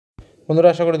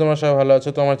বন্ধুরা, আশা করি তোমরা সবাই ভালো আছো।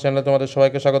 তো আমার চ্যানেলে তোমাদের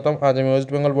সবাইকে স্বাগতম। আজ আমি West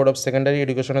Bengal board of secondary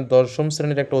এডুকেশনের 10ম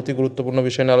শ্রেণীর একটা অতি গুরুত্বপূর্ণ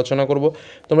বিষয় নিয়ে আলোচনা করব।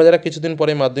 তোমরা যারা কিছুদিন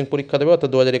পরে মাধ্যমিক পরীক্ষা দেবে, অর্থাৎ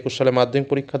 2021 সালে মাধ্যমিক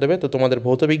পরীক্ষা দেবে, তো তোমাদের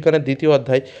ভৌত বিজ্ঞানের দ্বিতীয়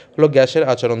অধ্যায় হলো গ্যাসের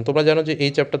আচরণ। তোমরা জানো যে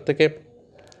এই চ্যাপ্টার থেকে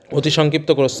অতি সংক্ষিপ্ত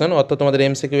কোশ্চেন, অর্থাৎ তোমাদের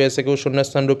এমসিকিউ এসএকিউ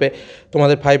শূন্যস্থান রূপে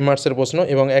তোমাদের 5 মার্কসের প্রশ্ন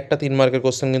এবং একটা 3 মার্কের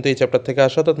কোশ্চেন কিন্তু এই চ্যাপ্টার থেকে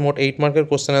আসে, অর্থাৎ মোট 8 মার্কের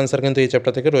কোশ্চেন অ্যান্সার কিন্তু এই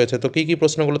চ্যাপ্টার থেকে রয়েছে। তো কী কী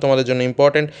প্রশ্নগুলো তোমাদের জন্য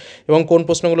ইম্পর্টেন্ট এবং কোন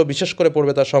প্রশ্নগুলো বিশেষ করে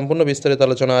পড়বে তার সম্পূর্ণ বিস্তারিত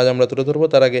আলোচনা আজ আমরা তুলে ধরবো।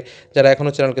 তার আগে যারা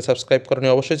এখনও চ্যানেলকে সাবস্ক্রাইব করেনি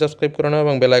অবশ্যই সাবস্ক্রাইব করে নাও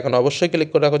এবং বেল আইকন অবশ্যই ক্লিক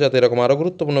করে রাখো, যাতে এরকম আরও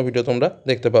গুরুত্বপূর্ণ ভিডিও তোমরা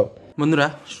দেখতে পাও। বন্ধুরা,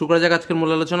 শুরু করা যাক আজকের মূল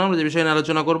আলোচনা। আমরা যে বিষয়ে নিয়ে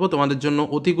আলোচনা করবো তোমাদের জন্য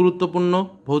অতি গুরুত্বপূর্ণ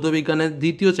ভৌত বিজ্ঞানের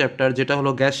দ্বিতীয় চ্যাপ্টার, যেটা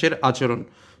হলো গ্যাসের আচরণ।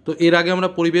 তো এর আগে আমরা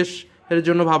পরিবেশ এর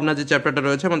জন্য ভাবনা যে চ্যাপ্টারটা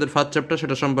রয়েছে আমাদের ফার্স্ট চ্যাপ্টার,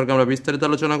 সেটা সম্পর্কে আমরা বিস্তারিত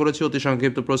আলোচনা করেছি, অতি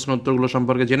সংক্ষিপ্ত প্রশ্ন উত্তরগুলো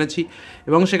সম্পর্কে জেনেছি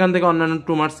এবং সেখান থেকে অন্যান্য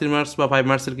 2 মার্কস 3 মার্কস বা 5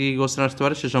 মার্কসের কী কী কোশ্চেন আসতে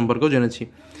পারে সে সম্পর্কেও জেনেছি।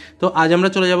 তো আজ আমরা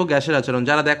চলে যাব গ্যাসের আচরণ।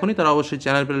 যারা দেখোনি তারা অবশ্যই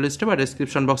চ্যানেল প্লেলিস্টে বা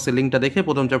ডেসক্রিপশন বক্সে লিঙ্কটা দেখে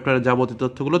প্রথম চ্যাপ্টারের যাবতীয়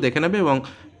তথ্যগুলো দেখে নেবে এবং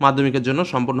মাধ্যমিকের জন্য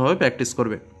সম্পূর্ণভাবে প্র্যাকটিস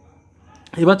করবে।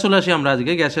 এবার চলে আসি আমরা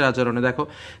আজকে গ্যাসের আচরণে। দেখো,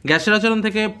 গ্যাসের আচরণ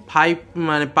থেকে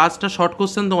 5টা শর্ট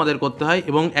কোশ্চেন তোমাদের করতে হয়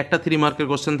এবং একটা 3 মার্কের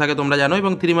কোশ্চেন থাকে তোমরা জানো,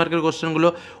 এবং 3 মার্কের কোশ্চেনগুলো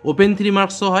ওপেন 3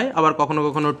 মার্কসও হয়, আবার কখনো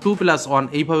কখনো 2+1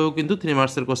 এইভাবেও কিন্তু 3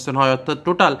 মার্কসের কোশ্চেন হয়। অর্থাৎ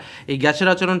টোটাল এই গ্যাসের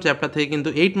আচরণ চ্যাপ্টার থেকে কিন্তু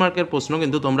 8 মার্কের প্রশ্ন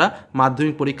কিন্তু তোমরা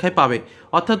মাধ্যমিক পরীক্ষায় পাবে।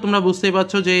 অর্থাৎ তোমরা বুঝতেই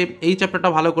পারছো যে এই চ্যাপ্টারটা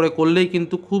ভালো করে করলেই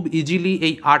কিন্তু খুব ইজিলি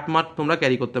এই 8 মার্ক তোমরা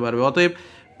ক্যারি করতে পারবে। অতএব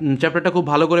চ্যাপ্টারটা খুব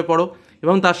ভালো করে পড়ো।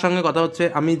 এবং তার সঙ্গে কথা হচ্ছে,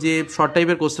 আমি যে শর্ট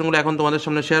টাইপের কোশ্চেনগুলো এখন তোমাদের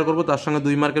সামনে শেয়ার করবো, তার সঙ্গে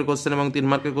 2 মার্কের কোশ্চেন এবং 3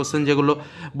 মার্কের কোশ্চেন যেগুলো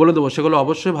বলে দেবো সেগুলো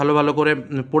অবশ্যই ভালো ভালো করে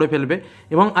পড়ে ফেলবে।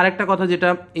 এবং আরেকটা কথা, যেটা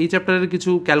এই চ্যাপ্টারের কিছু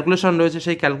ক্যালকুলেশন রয়েছে,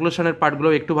 সেই ক্যালকুলেশনের পার্টগুলো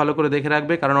একটু ভালো করে দেখে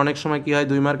রাখবে, কারণ অনেক সময় কী হয়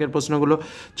 2 মার্কের প্রশ্নগুলো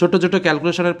ছোটো ছোটো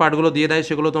ক্যালকুলেশনের পার্টগুলো দিয়ে দেয়,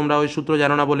 সেগুলো তোমরা ওই সূত্র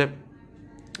জানো না বলে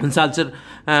চার্চের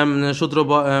সূত্র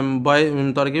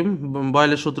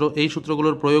বয়েলের সূত্র, এই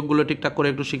সূত্রগুলোর প্রয়োগগুলো ঠিকঠাক করে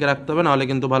একটু শিখে রাখতে হবে, নাহলে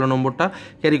কিন্তু ভালো নম্বরটা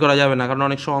ক্যারি করা যাবে না, কারণ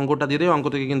অনেক সময় অঙ্কটা দিয়ে দেয়, অঙ্ক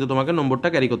থেকে কিন্তু তোমাকে নম্বরটা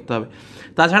ক্যারি করতে হবে।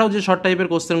 তাছাড়াও যে শর্ট টাইপের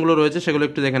কোশ্চেনগুলো রয়েছে সেগুলো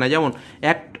একটু দেখে নেয়। যেমন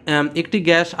একটি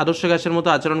গ্যাস আদর্শ গ্যাসের মতো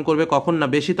আচরণ করবে কখন না,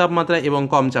 বেশি তাপমাত্রায় এবং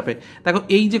কম চাপে। দেখো,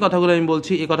 এই যে কথাগুলো আমি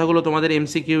বলছি, এই কথাগুলো তোমাদের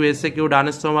এমসিকিউ এসএকিউ ডান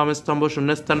স্তম্ভ বাম স্তম্ভ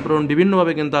শূন্যস্থান পূরণ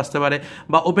বিভিন্নভাবে কিন্তু আসতে পারে,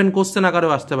 বা ওপেন কোশ্চেন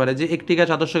আকারেও আসতে পারে, যে একটি গ্যাস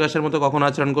আদর্শ গ্যাসের মতো কখন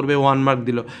আচরণ করবে, 1 মার্ক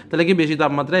দিল, তাহলে কি বেশি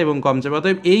তাপমাত্রা এবং কম চাপে।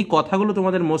 অতএব এই কথাগুলো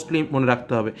তোমাদের মোস্টলি মনে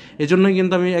রাখতে হবে, এজন্যই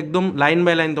কিন্তু আমি একদম লাইন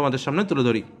বাই লাইন তোমাদের সামনে তুলে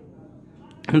ধরি।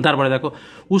 তারপরে দেখো,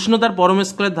 উষ্ণতার পরম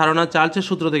স্কেলের ধারণা চার্লসের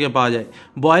সূত্র থেকে পাওয়া যায়।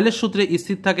 বয়েলের সূত্রে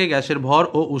স্থির থাকে গ্যাসের ভর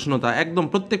ও উষ্ণতা। একদম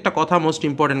প্রত্যেকটা কথা মোস্ট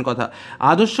ইম্পর্টেন্ট কথা।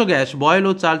 আদর্শ গ্যাস বয়েল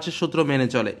ও চার্লসের সূত্র মেনে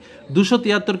চলে।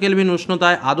 273 কেলভিন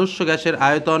উষ্ণতায় আদর্শ গ্যাসের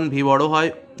আয়তন ভি বড় হয়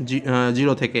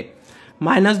 0 থেকে।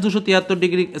 -273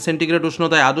 ডিগ্রি সেন্টিগ্রেড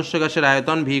উষ্ণতায় আদর্শ গ্যাসের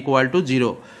আয়তন ভি =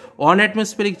 0। 1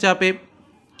 অ্যাটমসফেরিক চাপে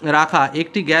রাখা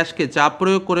একটি গ্যাসকে চাপ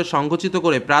প্রয়োগ করে সংকুচিত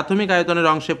করে প্রাথমিক আয়তনের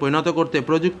অংশে পরিণত করতে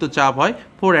প্রযুক্ত চাপ হয়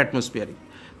 4 অ্যাটমসফিয়ারিক।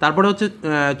 তারপরে হচ্ছে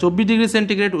 24 ডিগ্রি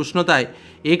সেন্টিগ্রেড উষ্ণতায়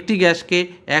একটি গ্যাসকে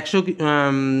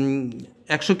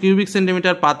 100 কিউবিক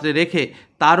সেন্টিমিটার পাত্রে রেখে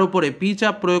তার উপরে পি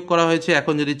চাপ প্রয়োগ করা হয়েছে।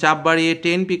 এখন যদি চাপ বাড়িয়ে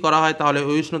 10 পি করা হয়, তাহলে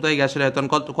ওই উষ্ণতায় গ্যাসের আয়তন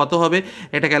কত হবে,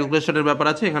 এটা ক্যালকুলেশনের ব্যাপার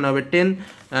আছে, এখানে হবে 10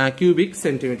 কিউবিক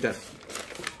সেন্টিমিটার।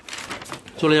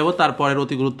 চলে যাব তারপরের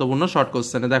অতি গুরুত্বপূর্ণ শর্ট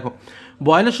কোশ্চেনে। দেখো,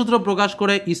 বয়েলের সূত্র প্রকাশ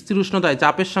করে স্থির উষ্ণতায়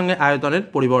চাপের সঙ্গে আয়তনের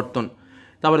পরিবর্তন।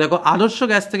 তারপর দেখো, আদর্শ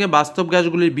গ্যাস থেকে বাস্তব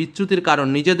গ্যাসগুলির বিচ্যুতির কারণ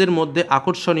নিজেদের মধ্যে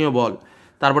আকর্ষণীয় বল।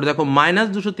 তারপরে দেখো,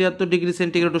 -273 ডিগ্রি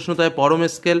সেন্টিগ্রেড উষ্ণতায় পরম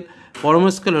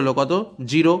স্কেল হলো কত,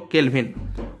 0 কেলভিন।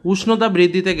 উষ্ণতা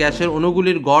বৃদ্ধিতে গ্যাসের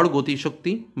অণুগুলির গড়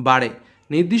গতিশক্তি বাড়ে।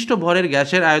 নির্দিষ্ট ভরের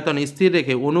গ্যাসের আয়তন স্থির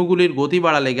রেখে অণুগুলির গতি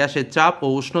বাড়ালে গ্যাসের চাপ ও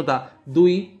উষ্ণতা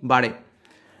 2 বাড়ে।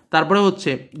 তারপরে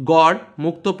হচ্ছে গড়,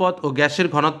 মুক্তপথ ও গ্যাসের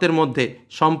ঘনত্বের মধ্যে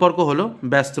সম্পর্ক হলো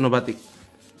ব্যস্তানুপাতিক।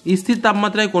 স্থির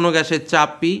তাপমাত্রায় কোনো গ্যাসের চাপ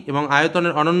পি এবং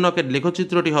আয়তনের অনন্যকের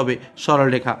লেখচিত্রটি হবে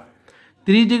সরলরেখা।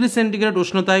 30 ডিগ্রি সেন্টিগ্রেড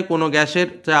উষ্ণতায় কোনো গ্যাসের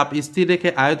চাপ স্থির রেখে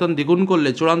আয়তন দ্বিগুণ করলে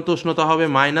চূড়ান্ত উষ্ণতা হবে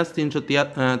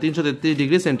 -333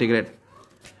 ডিগ্রি সেন্টিগ্রেড।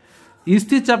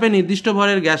 স্থির চাপে নির্দিষ্ট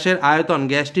ভরের গ্যাসের আয়তন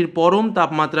গ্যাসটির পরম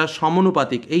তাপমাত্রার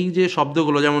সমানুপাতিক। এই যে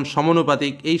শব্দগুলো, যেমন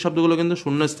সমানুপাতিক, এই শব্দগুলো কিন্তু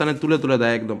শূন্যস্থানে তুলে তুলে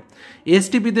দেয় একদম।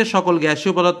 এসটিপিতে সকল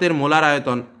গ্যাসীয় পদার্থের মোলার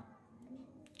আয়তন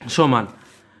সমান।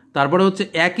 তারপরে হচ্ছে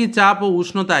একই চাপ ও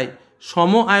উষ্ণতায়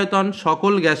সম আয়তন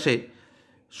সকল গ্যাসে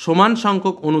সমান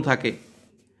সংখ্যক অণু থাকে।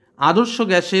 আদর্শ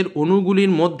গ্যাসের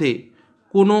অণুগুলির মধ্যে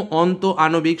কোনো অন্ত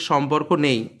আণবিক সম্পর্ক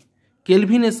নেই।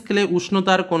 কেলভিন স্কেলে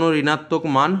উষ্ণতার কোনো ঋণাত্মক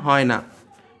মান হয় না।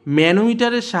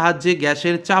 ম্যানোমিটারের সাহায্যে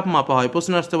গ্যাসের চাপ মাপা হয়।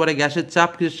 প্রশ্ন আসতে পারে, গ্যাসের চাপ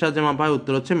কিসের সাহায্যে মাপা হয়?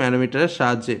 উত্তর হচ্ছে ম্যানোমিটারের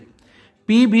সাহায্যে।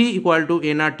 পিভি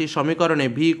 = এনআরটি সমীকরণে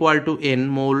ভি = এন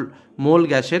মোল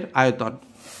গ্যাসের আয়তন।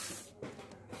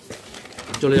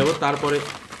 চলে যাব তারপরে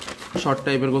শর্ট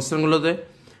টাইপের কোশ্চেনগুলোতে।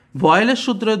 বয়েলের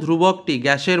সূত্রে ধ্রুবকটি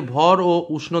গ্যাসের ভর ও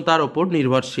উষ্ণতার ওপর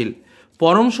নির্ভরশীল।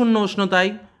 পরম শূন্য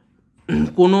উষ্ণতায়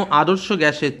কোনো আদর্শ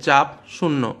গ্যাসের চাপ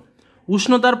শূন্য।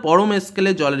 উষ্ণতার পরম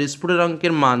স্কেলে জলের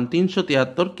স্ফুটনাঙ্কের মান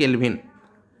 373 কেলভিন।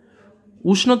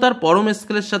 উষ্ণতার পরম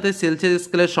স্কেলের সাথে সেলসিয়াস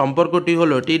স্কেলের সম্পর্কটি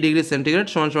হলো টি ডিগ্রি সেন্টিগ্রেড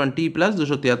সমান টি প্লাস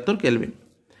 273 কেলভিন।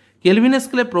 কেলভিন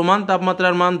স্কেলে প্রমাণ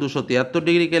তাপমাত্রার মান 273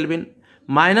 degree kelvin.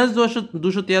 Minus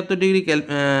 273 degree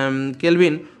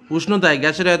kelvin উষ্ণতায়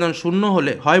গ্যাসের আয়তন শূন্য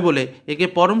হয় বলে একে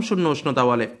পরম শূন্য উষ্ণতা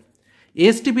বলে।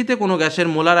 এসটিপিতে কোনো গ্যাসের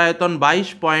মোলার আয়তন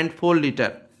 22.4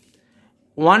 লিটার।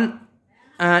 1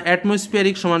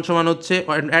 অ্যাটমসফিয়ারিক সমান হচ্ছে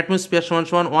অ্যাটমসফিয়ার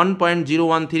সমান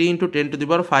 1.013 ×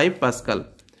 10⁵ পাস্কাল।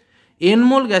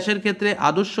 এনমোল গ্যাসের ক্ষেত্রে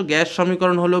আদর্শ গ্যাস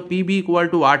সমীকরণ হলো পিবি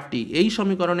 = RT। এই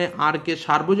সমীকরণে আর কে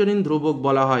সার্বজনীন ধ্রুবক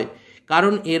বলা হয়,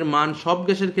 কারণ এর মান সব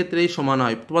গ্যাসের ক্ষেত্রেই সমান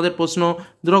হয়। তোমাদের প্রশ্ন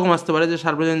দুরকম আসতে পারে যে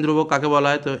সার্বজনীন ধ্রুবক কাকে বলা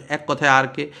হয়, তো এক কথায় আর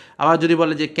কে। আবার যদি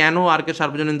বলে যে কেন আর কে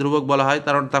সার্বজনীন ধ্রুবক বলা হয়,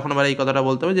 তখন আবার এই কথাটা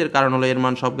বলতে হবে যে এর কারণ হলো এর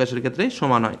মান সব গ্যাসের ক্ষেত্রেই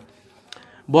সমান হয়।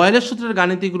 বয়েলের সূত্রের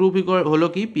গাণিতিক রূপ হলো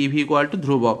কি পিভি =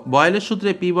 ধ্রুবক। বয়েলের সূত্রে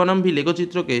পি বনাম ভি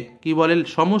লেখচিত্রকে কি বলে?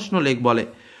 সমষ্ণ লেখ বলে।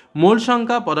 মোল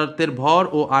সংখ্যা পদার্থের ভর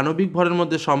ও আণবিক ভরের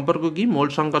মধ্যে সম্পর্ক কি? মোল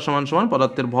সংখ্যা সমান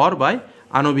পদার্থের ভর বাই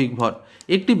আণবিক ভর।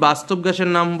 একটি বাস্তব গ্যাসের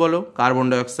নাম বলো? Carbon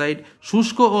dioxide.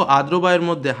 শুষ্ক ও আর্দ্র বায়ুর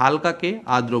মধ্যে হালকাকে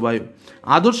আর্দ্র বায়ু।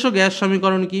 আদর্শ গ্যাস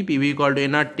সমীকরণ কি? PV =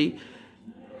 nRT।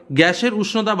 গ্যাসের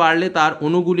উষ্ণতা বাড়লে তার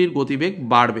অণুগুলির গতিবেগ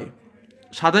বাড়বে।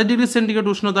 27 ডিগ্রি সেন্টিগ্রেড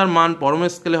উষ্ণতার মান পরম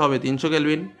স্কেলে হবে 300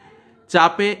 কেলভিন।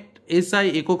 চাপে এসআই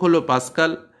একক হলো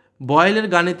পাস্কাল। বয়েলের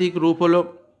গাণিতিক রূপ হলো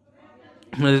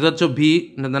ভি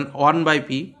 1/P।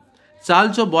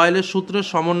 চার্লস ও বয়েলের সূত্রের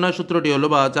সমন্বয় সূত্রটি হলো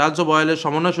চার্লস ও বয়েলের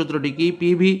সমন্বয় সূত্রটি কি?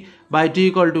 PV/T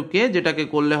 = K, যেটাকে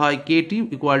করলে হয় KT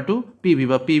 = PV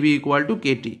বা PV =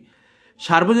 KT।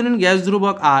 সার্বজনীন গ্যাস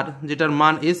ধ্রুবক আর, যেটার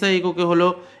মান এসআই এককে হলো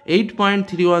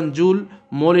 8.31 joule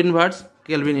mole inverse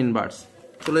kelvin inverse.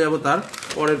 চলে যাব তার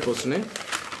পরের প্রশ্নে।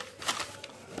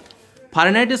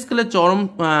 ফারেনহাইট স্কেলের চরম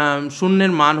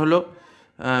শূন্যের মান হলো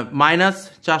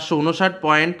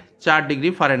 -459.4 ডিগ্রি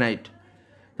ফারেনহাইট।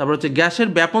 তারপর হচ্ছে গ্যাসের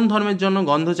ব্যাপন ধর্মের জন্য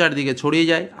গন্ধ চারদিকে ছড়িয়ে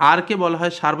যায়, আর কে বলা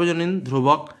হয় সার্বজনীন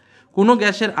ধ্রুবক। কোনো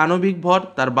গ্যাসের আণবিক ভর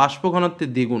তার বাষ্প ঘনত্বের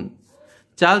দ্বিগুণ।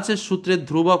 চার্লসের সূত্রের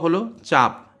ধ্রুবক হলো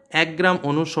চাপ। 1 গ্রাম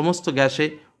অণু সমস্ত গ্যাসে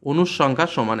অণুর সংখ্যা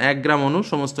সমান। 1 গ্রাম অণু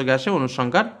সমস্ত গ্যাসে অণুর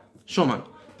সংখ্যার সমান।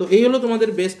 তো এই হলো তোমাদের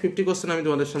বেস্ট 50 কোশ্চেন আমি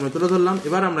তোমাদের সামনে তুলে ধরলাম।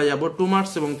 এবার আমরা যাব 2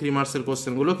 মার্কস এবং 3 মার্কসের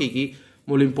কোশ্চেনগুলো কী কী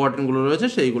মূল ইম্পর্টেন্টগুলো রয়েছে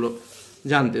সেইগুলো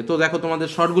জানতে। তো দেখো তোমাদের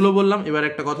শর্টগুলো বললাম। এবার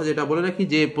একটা কথা যেটা বলে রাখি,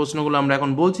 যে প্রশ্নগুলো আমরা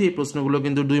এখন বলছি এই প্রশ্নগুলো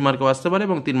কিন্তু 2 মার্কেও আসতে পারে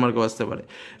এবং 3 মার্কেও আসতে পারে।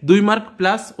 2 মার্ক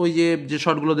প্লাস ওই যে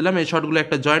শর্টগুলো দিলাম, এই শর্টগুলো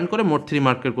একটা জয়েন করে মোট 3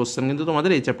 মার্কের কোশ্চেন কিন্তু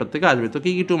তোমাদের এই চ্যাপ্টার থেকে আসবে। তো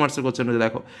কী কী 2 মার্কসের কোশ্চেন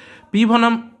দেখো। পি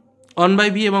বনাম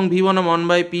 1/V এবং ভি বনাম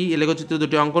 1/P লেখচিত্র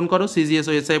দুটি অঙ্কন করো। সিজিএস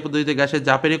ও এসআই পদ্ধতিতে গ্যাসের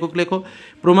চাপের একক লেখো।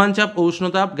 প্রমাণ চাপ ও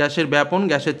উষ্ণতাপ, গ্যাসের ব্যাপন,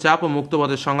 গ্যাসের চাপ ও মুক্ত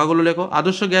পথের সংজ্ঞাগুলো লেখো।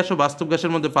 আদর্শ গ্যাস ও বাস্তব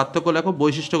গ্যাসের মধ্যে পার্থক্য লেখো।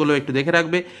 বৈশিষ্ট্যগুলো একটু দেখে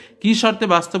রাখবে। কী শর্তে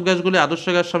বাস্তব গ্যাসগুলি আদর্শ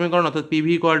গ্যাস সমীকরণ অর্থাৎ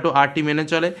পিভি = RT মেনে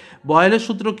চলে। বয়েলের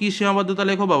সূত্র কী সীমাবদ্ধতা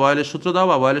লেখো বা বয়েলের সূত্র দাও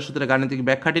বা বয়েলের সূত্রের গাণিতিক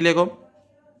ব্যাখ্যাটি লেখো।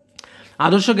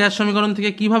 আদর্শ গ্যাস সমীকরণ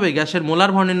থেকে কিভাবে গ্যাসের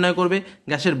মোলার ভর নির্ণয় করবে।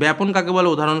 গ্যাসের ব্যাপন কাকে বলে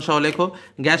উদাহরণ সহ লেখো।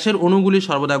 গ্যাসের অণুগুলি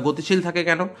সর্বদা গতিশীল থাকে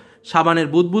কেন। সাবানের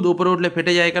বুদবুদ উপরে উঠলে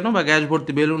ফেটে যায় কেন, বা গ্যাস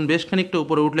ভর্তি বেলুন বেশ খানিকটা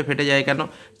উপরে উঠলে ফেটে যায় কেন।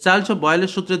 চার্লস ও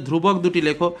বয়েলের সূত্রের ধ্রুবক দুটি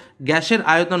লেখো। গ্যাসের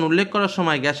আয়তন উল্লেখ করার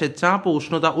সময় গ্যাসের চাপ ও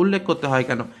উষ্ণতা উল্লেখ করতে হয়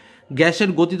কেন। গ্যাসের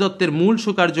গতিতত্ত্বের মূল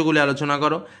সুকার্যগুলি আলোচনা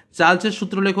করো। চার্লসের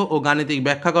সূত্র লেখো ও গাণিতিক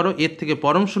ব্যাখ্যা করো। এর থেকে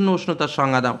পরম শূন্য উষ্ণতার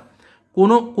সংজ্ঞা দাও।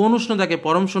 কোন উষ্ণতাকে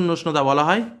পরম শূন্য উষ্ণতা বলা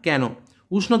হয়, কেন।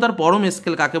 উষ্ণতার পরম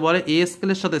স্কেল কাকে বলে। এ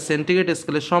স্কেলের সাথে সেন্টিগ্রেড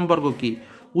স্কেলের সম্পর্ক কী।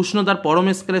 উষ্ণতার পরম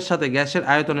স্কেলের সাথে গ্যাসের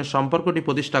আয়তনের সম্পর্কটি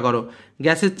প্রতিষ্ঠা করো।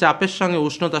 গ্যাসের চাপের সঙ্গে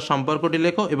উষ্ণতার সম্পর্কটি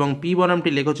লেখো এবং পি বনামটি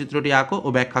লেখচিত্রটি আঁকো ও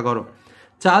ব্যাখ্যা করো।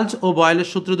 চার্লস ও বয়েলের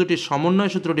সূত্র দুটির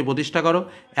সমন্বয় সূত্রটি প্রতিষ্ঠা করো।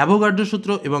 অ্যাভোগাড্রো সূত্র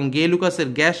এবং গে লুকাসের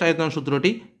গ্যাস আয়তন সূত্রটি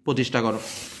প্রতিষ্ঠা করো।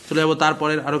 চলে যাবো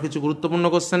তারপরের আরও কিছু গুরুত্বপূর্ণ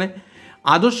কোশ্চেনে।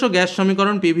 আদর্শ গ্যাস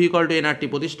সমীকরণ পিভি = nRT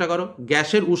প্রতিষ্ঠা করো।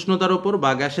 গ্যাসের উষ্ণতার ওপর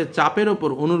বা গ্যাসের চাপের ওপর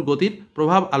অণুর গতির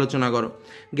প্রভাব আলোচনা করো।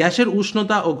 গ্যাসের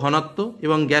উষ্ণতা ও ঘনত্ব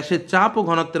এবং গ্যাসের চাপ ও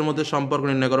ঘনত্বের মধ্যে সম্পর্ক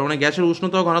নির্ণয় করো। মানে গ্যাসের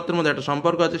উষ্ণতা ও ঘনত্বের মধ্যে একটা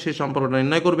সম্পর্ক আছে, সেই সম্পর্কটা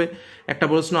নির্ণয় করবে। একটা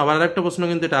প্রশ্ন, আবার আরেকটা প্রশ্ন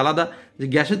কিন্তু এটা আলাদা, যে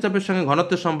গ্যাসের চাপের সঙ্গে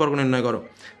ঘনত্বের সম্পর্ক নির্ণয় করো।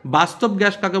 বাস্তব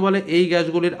গ্যাস কাকে বলে। এই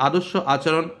গ্যাসগুলির আদর্শ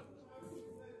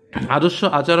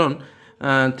আচরণ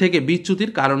থেকে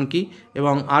বিচ্যুতির কারণ কি।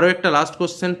 এবং আরও একটা লাস্ট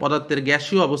কোশ্চেন, পদার্থের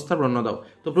গ্যাসীয় অবস্থার বর্ণনা দাও।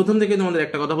 তো প্রথম থেকে তোমাদের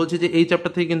একটা কথা বলছি যে এই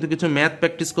চ্যাপ্টার থেকে কিন্তু কিছু ম্যাথ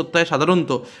প্র্যাকটিস করতে হয়।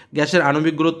 সাধারণত গ্যাসের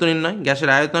আণবিক গুরুত্ব নির্ণয়, গ্যাসের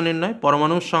আয়তন নির্ণয়,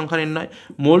 পরমাণুর সংখ্যা নির্ণয়,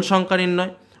 মোল সংখ্যা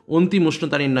নির্ণয়, অন্তিম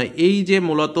উষ্ণতা নির্ণয়, এই যে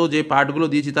মূলত যে পার্টগুলো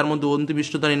দিয়েছি তার মধ্যে অন্তিম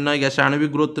উষ্ণতা নির্ণয়, গ্যাসের আণবিক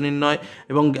গুরুত্ব নির্ণয়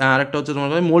এবং আরেকটা হচ্ছে তোমার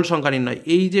মোল সংখ্যা নির্ণয়,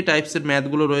 এই যে টাইপসের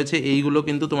ম্যাথগুলো রয়েছে এইগুলো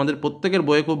কিন্তু তোমাদের প্রত্যেকের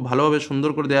বইয়ে খুব ভালোভাবে সুন্দর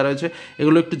করে দেওয়া রয়েছে।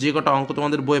 এগুলো একটু যে কটা অঙ্ক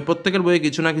তোমাদের বইয়ে, প্রত্যেকের বইয়ে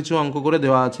কিছু না কিছু অঙ্ক করে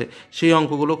দেওয়া আছে, সেই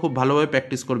অঙ্কগুলো খুব ভালোভাবে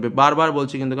প্র্যাকটিস করবে। বারবার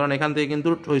বলছি কিন্তু, কারণ এখান থেকে কিন্তু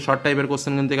ওই শর্ট টাইপের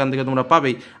কোশ্চেন কিন্তু এখান থেকে তোমরা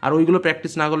পাবেই, আর ওইগুলো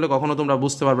প্র্যাকটিস না করলে কখনো তোমরা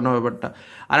বুঝতে পারবে না ব্যাপারটা।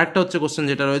 আরেকটা হচ্ছে কোশ্চেন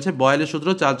যেটা রয়েছে, বয়েলের সূত্র,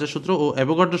 চার্চের সূত্র ও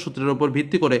অ্যাভোগাড্রোর সূত্রের উপর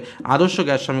ভিত্তি করে আদর্শ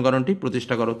গ্যাস সমীকরণটি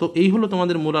প্রতিষ্ঠা করো। তো এই হলো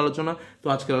তোমাদের মূল আলোচনা। তো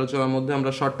আজকের আলোচনার মধ্যে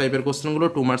আমরা শর্ট টাইপের কোশ্চেনগুলো,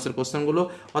 2 মার্কসের কোশ্চেনগুলো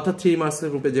অর্থাৎ 3 মার্কসের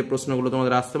গ্রুপে যে প্রশ্নগুলো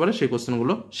তোমাদের আসতে পারে সেই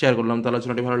কোশ্চেনগুলো শেয়ার করলাম। তো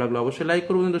আলোচনাটি ভালো লাগলো অবশ্যই লাইক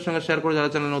করো, বন্ধুদের সঙ্গে শেয়ার করে, যারা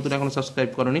চ্যানেল নতুন এখনো সাবস্ক্রাইব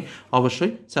করনি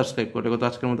অবশ্যই সাবস্ক্রাইব করে। তো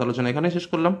আজকের মতো আলোচনা এখানে শেষ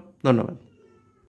করলাম, ধন্যবাদ।